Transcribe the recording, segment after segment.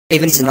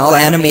Ravens in all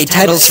anime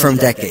titles from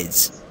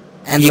decades.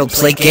 And you'll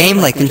play game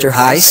like Winter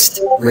Heist,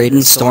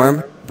 Raiden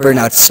Storm,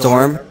 Burnout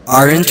Storm,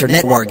 our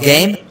Internet War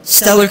game,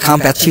 Stellar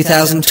Combat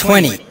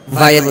 2020,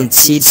 Violent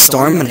Seed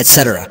Storm, and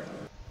etc.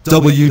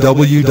 www.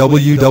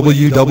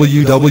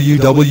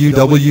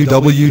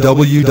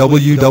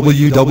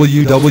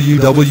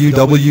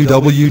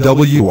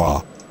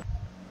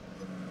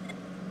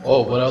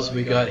 Oh, what else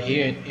we got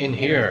here? In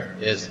here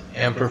is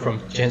Emperor from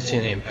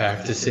Genshin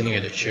Impact is sitting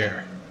in a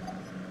chair.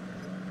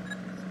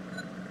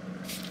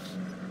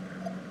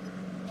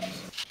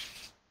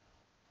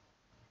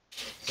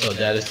 So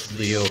that is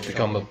Leo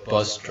become a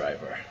bus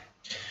driver.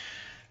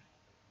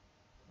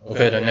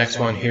 Okay, the next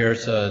one here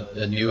is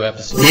a new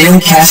episode. Leo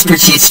Casper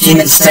cheats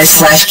Demon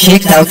Star /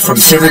 kicked out from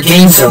server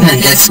game zone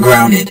and gets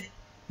grounded.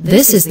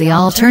 This is the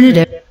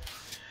alternative.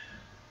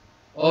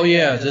 Oh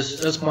yeah, this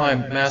is my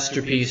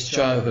masterpiece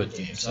childhood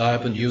games. I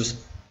haven't used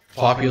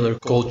popular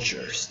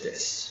cultures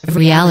this.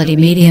 Reality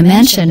media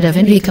mentioned of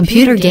indie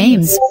computer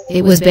games.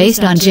 It was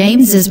based on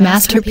James's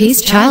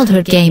masterpiece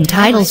childhood game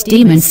titled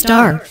Demon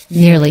Star,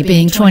 nearly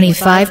being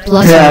 25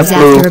 plus years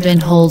after been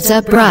holds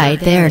up bright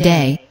their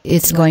day.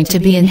 It's going to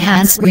be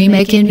enhanced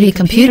remake. Indie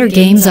computer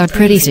games are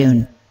pretty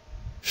soon.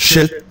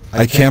 Shit,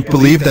 I can't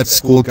believe that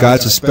school guy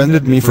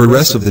suspended me for the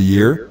rest of the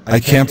year. I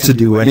can't to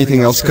do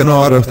anything else can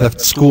out of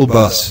that school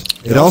bus.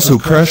 It also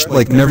crashed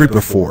like never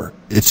before.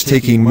 It's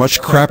taking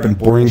much crap and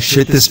boring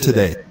shit this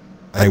today.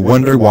 I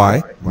wonder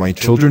why. My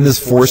children has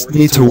forced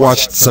me to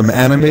watch some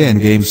anime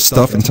and game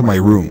stuff into my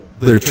room.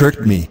 They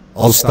tricked me.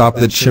 I'll stop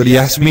that shitty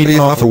ass media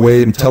off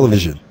away in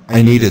television.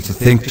 I needed to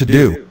think to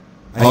do.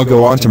 I'll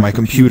go onto my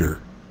computer.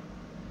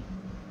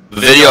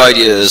 The video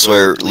idea is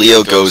where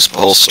Leo goes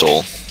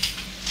postal.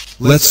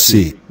 Let's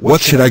see.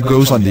 What should I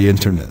goes on the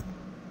internet?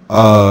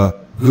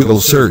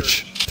 Google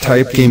search.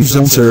 Type Game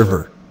Zone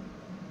server.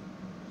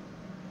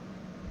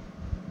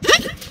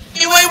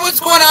 Anyway, what's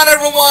going on,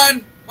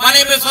 everyone? My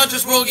name is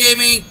Hunter's World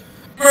Gaming.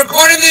 I'm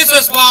recording this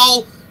as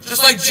well,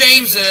 just like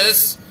James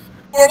is.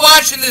 We're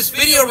watching this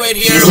video right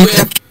here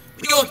with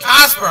Leo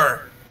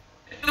Casper.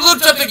 He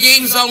looked up the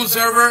Game Zone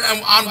server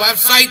and on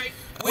website,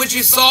 which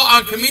he saw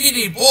on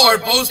community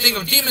board posting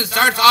of Demon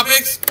Star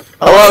topics.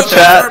 Hello,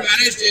 chat.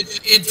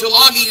 Managed into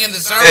logging in the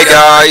server. Hey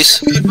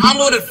guys. And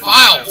downloaded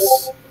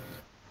files.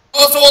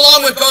 Also,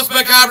 along with Ghost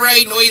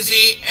Macabre,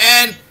 Noisy,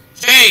 and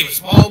James.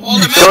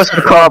 Ghost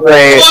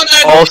Macabre,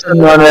 also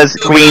known as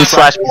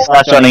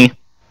Green/Honey.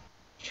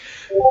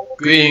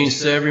 Greetings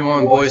to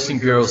everyone, boys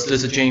and girls.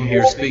 This is James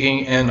here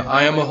speaking, and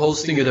I am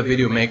hosting the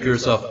video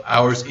makers of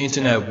Ours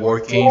Internet War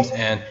Games,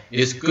 and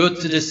it's good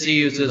to see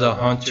you to the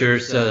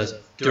hunters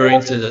during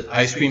the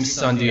Ice Cream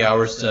Sunday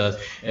hours,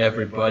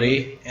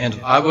 everybody. And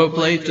I will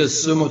play the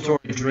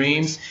Sumotori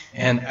Dreams,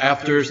 and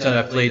after that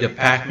I play the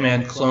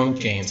Pac-Man clone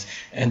games.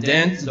 And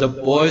then the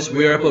boys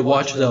were able to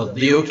watch the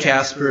Leo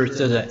Casper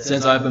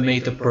since I've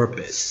made the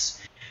purpose.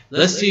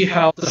 Let's see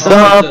how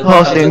Stop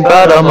posting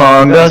about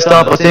Among Us,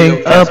 stop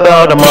posting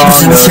about Among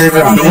Us.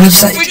 Server on the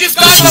website, which we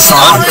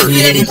saw on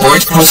community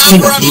board posting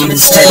of Demon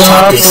Star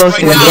topics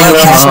when Leo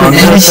Casper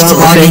managed to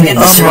log in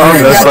the server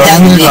and got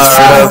downloaded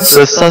files.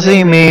 The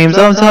sussy memes,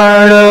 I'm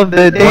tired of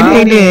the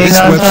ding.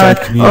 I'm tired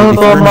of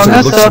Among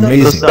Us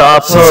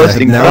stuff, so stop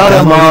posting about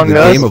Among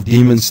Us. The game of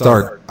Demon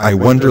Star. I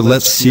wonder,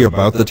 let's see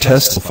about the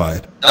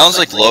testified. Sounds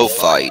like low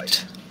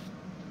fight.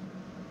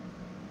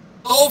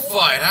 Low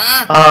fight,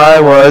 huh?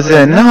 I was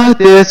in a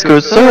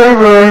Discord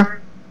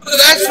server.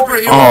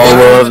 All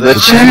of the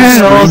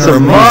channels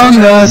Among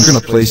Us. We're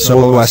gonna play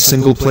solo as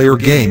single player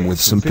game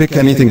with some pick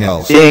anything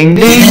else. Ding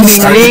ding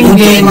ding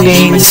ding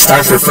ding.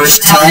 Start for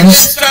first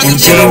times and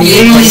generally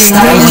play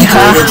style like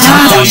a real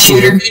top-down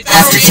shooter.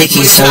 After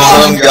taking so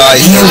long,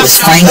 Leo was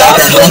finding that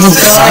level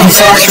design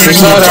flash for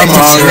the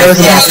objectives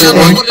directly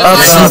afterward,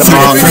 listening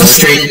through the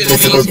frustrated,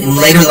 difficult, and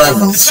later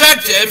levels.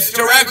 Objectives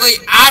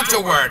directly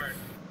afterward.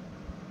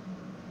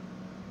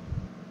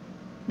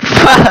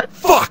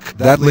 Fuck!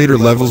 That later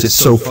levels is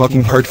so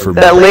fucking hard for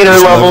me. That later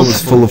this levels level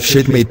is full of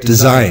shit made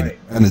design,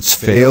 and it's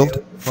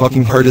failed.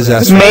 Fucking hard as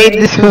ass.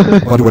 Made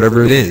But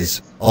whatever it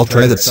is, I'll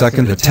try that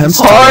second attempt.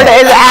 hard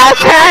as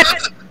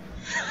ass.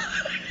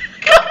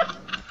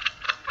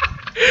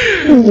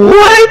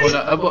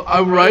 What?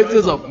 I write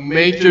this a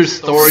major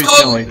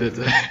storytelling. This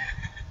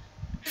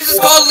is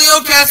called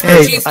Leo Casper.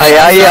 Hey,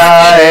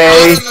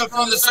 aye.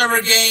 From the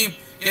server game,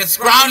 it's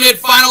grounded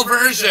final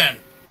version.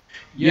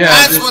 Yeah,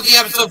 that's what the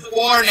episode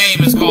 4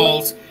 name is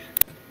called.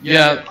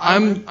 Yeah,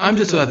 I'm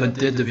just haven't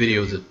did the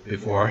videos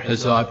before,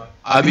 so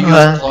I've been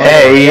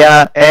using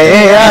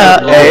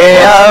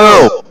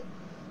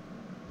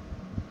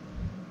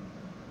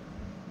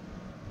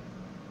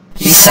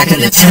His second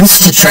attempts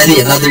to try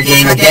the another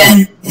game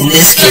again. In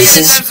this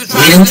cases,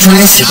 Leo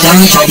tries to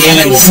download the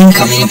game and is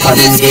incoming upon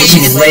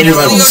engaging in later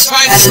levels.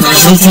 As a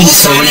result, he is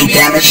so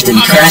damaged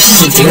and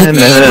crashes into it. When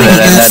he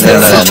goes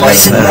there for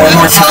twice and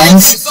more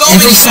times,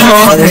 every step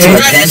further to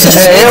advance his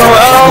way from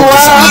incredible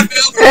design.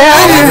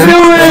 However,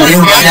 when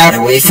Leo got out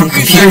away from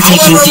computer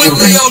taking field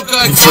break,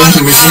 until he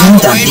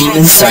resumed on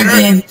Demon Star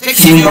game. A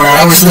few more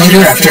hours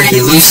later, after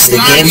he loses the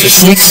game for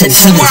 6 and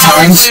 7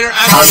 times,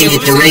 causing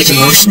it to rage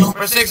emotional.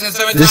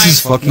 This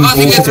is fucking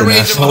bullshit and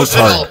asshole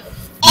hard.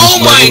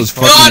 This level is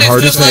fucking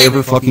hardest I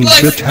ever fucking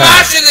could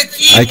have.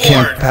 I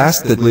can't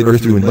pass that later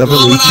through in level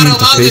 18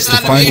 to face the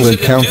final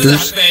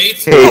encounters.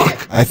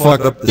 Fuck, I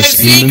fucked up this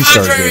Demon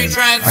Star game.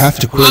 I have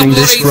to quitting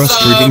this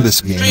frustrating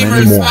this game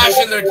anymore. I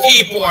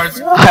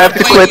have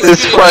to quit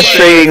this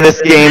frustrating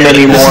this game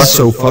anymore. This is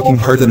so fucking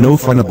hard and no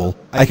funnable.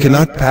 I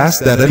cannot pass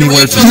that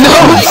anywhere to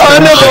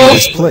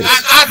this place.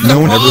 No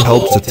one ever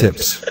helps the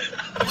tips.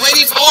 Play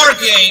these horror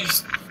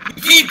games.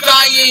 You keep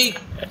dying.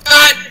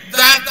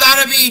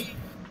 That'd be.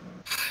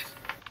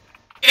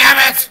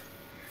 Damn it!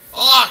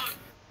 Fuck!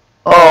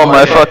 Oh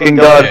my fucking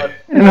god.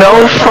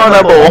 No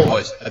funnable.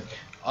 Boys,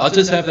 I'll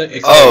just have to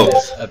explain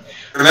this.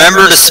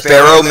 Remember the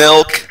sparrow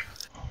milk?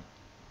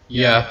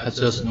 Yeah, that's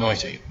just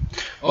noisy.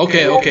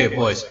 Okay,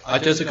 boys. I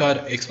just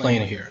gotta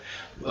explain it here.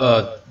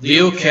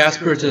 Leo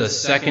Casper to the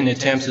second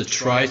attempt to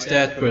try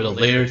that, but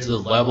later to the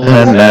level.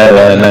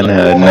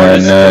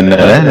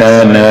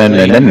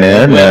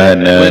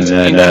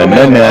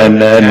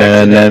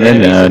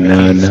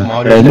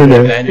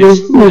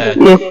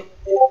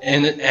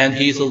 And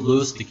he's a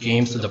lose the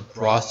games to the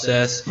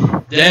process.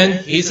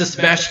 Then he's a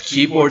smash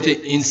keyboard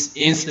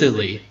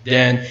instantly.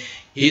 Then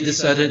he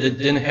decided it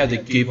didn't have to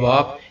give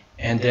up,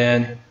 and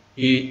then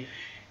he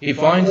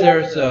finds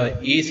there's an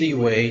easy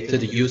way to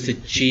use the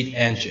cheat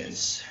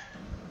engines.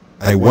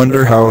 I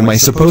wonder how am I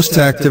supposed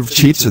to active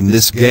cheats in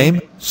this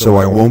game, so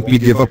I won't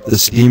give up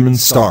this Demon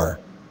Star.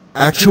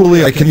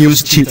 Actually, I can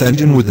use cheat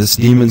engine with this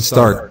Demon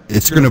Star.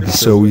 It's gonna be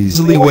so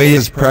easily way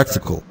as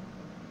practical.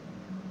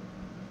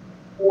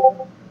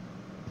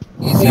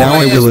 Now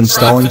I will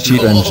installing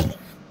cheat engine.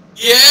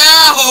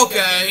 Yeah,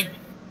 okay.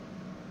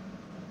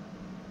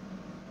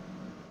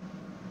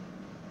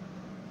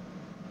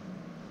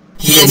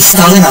 He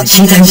installing on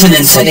cheat engine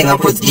and setting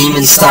up with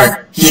Demon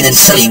Star. He then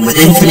setting with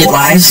infinite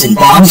lives and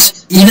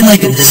bombs, even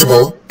like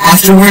invisible.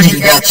 Afterward he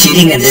got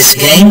cheating in this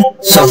game,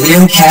 so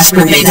Leo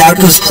Casper made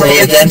Outgo's play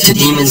again to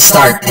Demon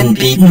Star and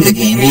beaten the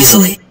game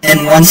easily.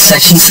 And one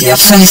section he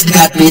upsized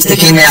got beat the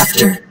game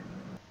after.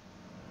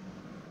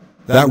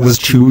 That was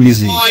too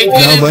easy.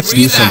 Now let's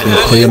do something,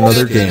 play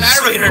another game.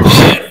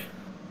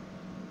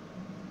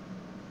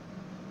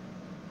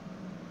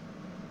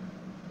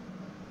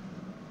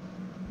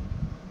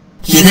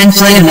 He then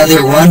play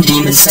another one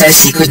Demon Star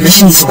Secret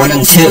Missions 1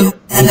 and 2,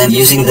 and then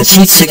using the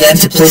cheats again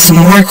to play some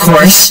more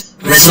course,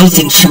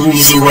 resulting too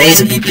easy way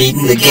to be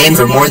beaten the game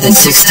for more than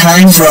 6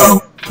 times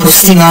row,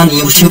 posting on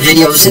YouTube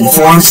videos and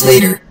forums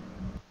later.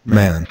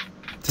 Man,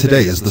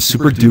 today is the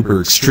super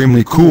duper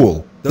extremely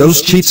cool.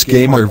 Those cheats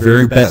game are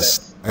very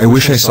best. I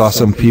wish I saw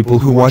some people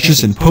who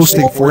watches and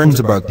posting forums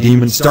about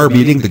Demon Star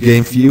beating the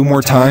game few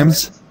more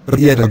times. But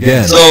yet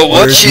again, so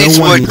what cheats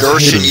would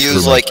Gershon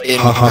use, like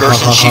in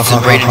Gershon cheats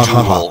in Raid and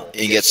Duel?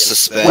 He gets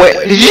suspended.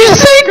 Wait, did you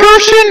say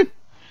Gershon?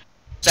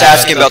 Just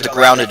asking about the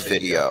grounded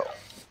video.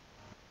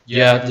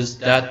 Yeah,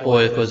 that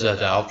boy was at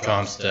the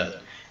outcomes that,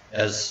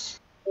 as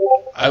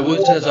I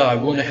wouldn't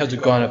have to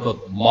gone up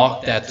and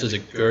mock that to the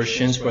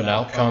Gershons for an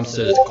outcomes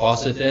that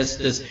caused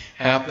this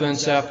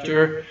happens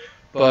after,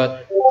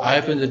 but I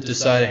haven't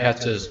decided I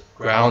have to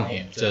ground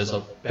him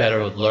to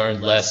better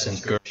learn lessons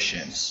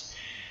Gershons.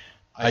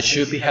 I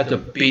should have to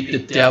beat the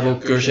devil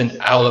Gershon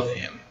out of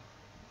him.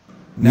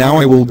 Now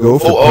I will go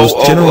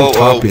for general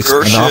topics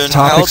Gershon, and off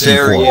topics and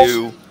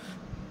forums.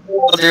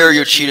 How dare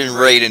you cheat in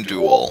Raid and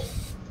Duel?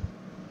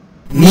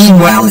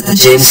 Meanwhile at the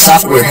James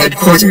Software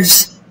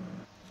headquarters.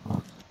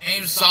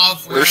 James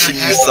Software Gershon,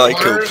 you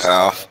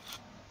psychopath.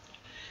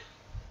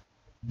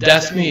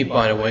 That's me,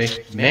 by the way.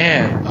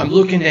 Man, I'm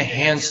looking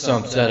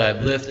handsome that I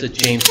lifted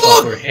James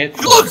Software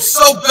headquarters. You look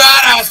so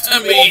badass to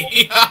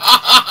me!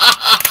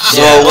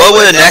 So what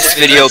would the next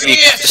video be?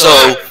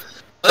 So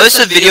what's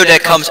the video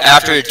that comes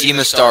after the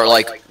Demon Star?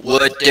 Like,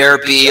 would there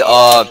be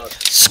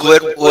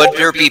would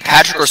there be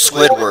Patrick or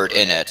Squidward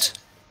in it?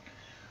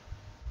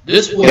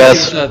 This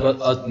was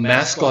a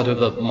mascot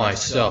of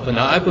myself, and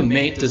I've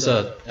made this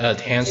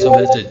handsome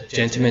as a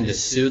gentleman to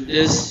suit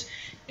this,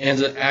 and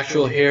the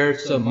actual hair,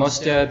 the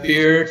mustache,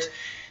 beard.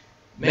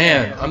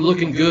 Man, I'm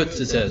looking good.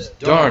 It says,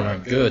 darn,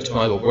 I'm good.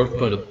 I will work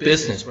for the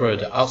business, for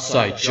the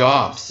outside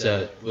jobs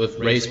with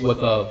raised with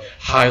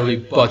highly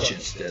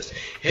budgets. This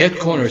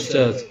headquarters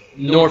says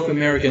North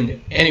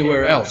American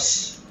anywhere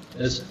else.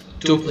 There's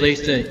 2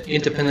 places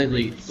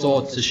independently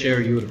thought to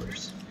share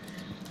universe.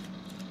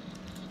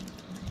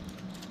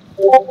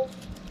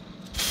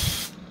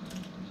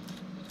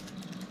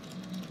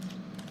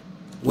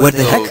 What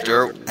the heck?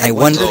 I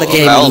wonder the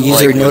gaming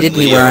user noted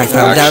me where I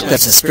found out that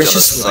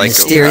suspicious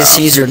mysterious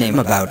username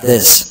about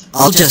this.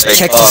 I'll just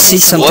check to see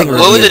something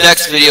what would the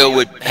next video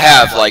would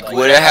have? Like,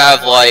 would it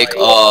have like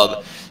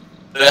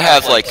They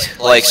have like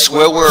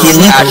Squidward He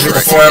or linked Patrick over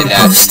the forum in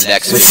that post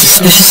next with video.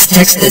 suspicious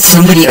text that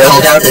somebody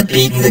called out had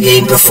beaten the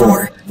game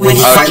before. When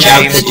he found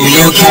out that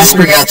Leo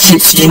Casper got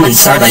cheap Steam and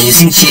Star by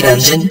using Cheat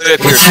Engine,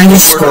 with tiny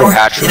score,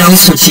 and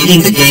also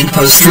cheating the game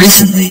post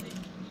recently.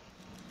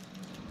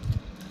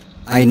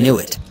 I knew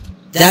it.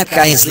 That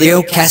guy is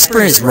Leo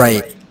Casper is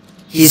right.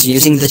 He's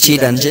using the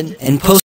cheat engine and post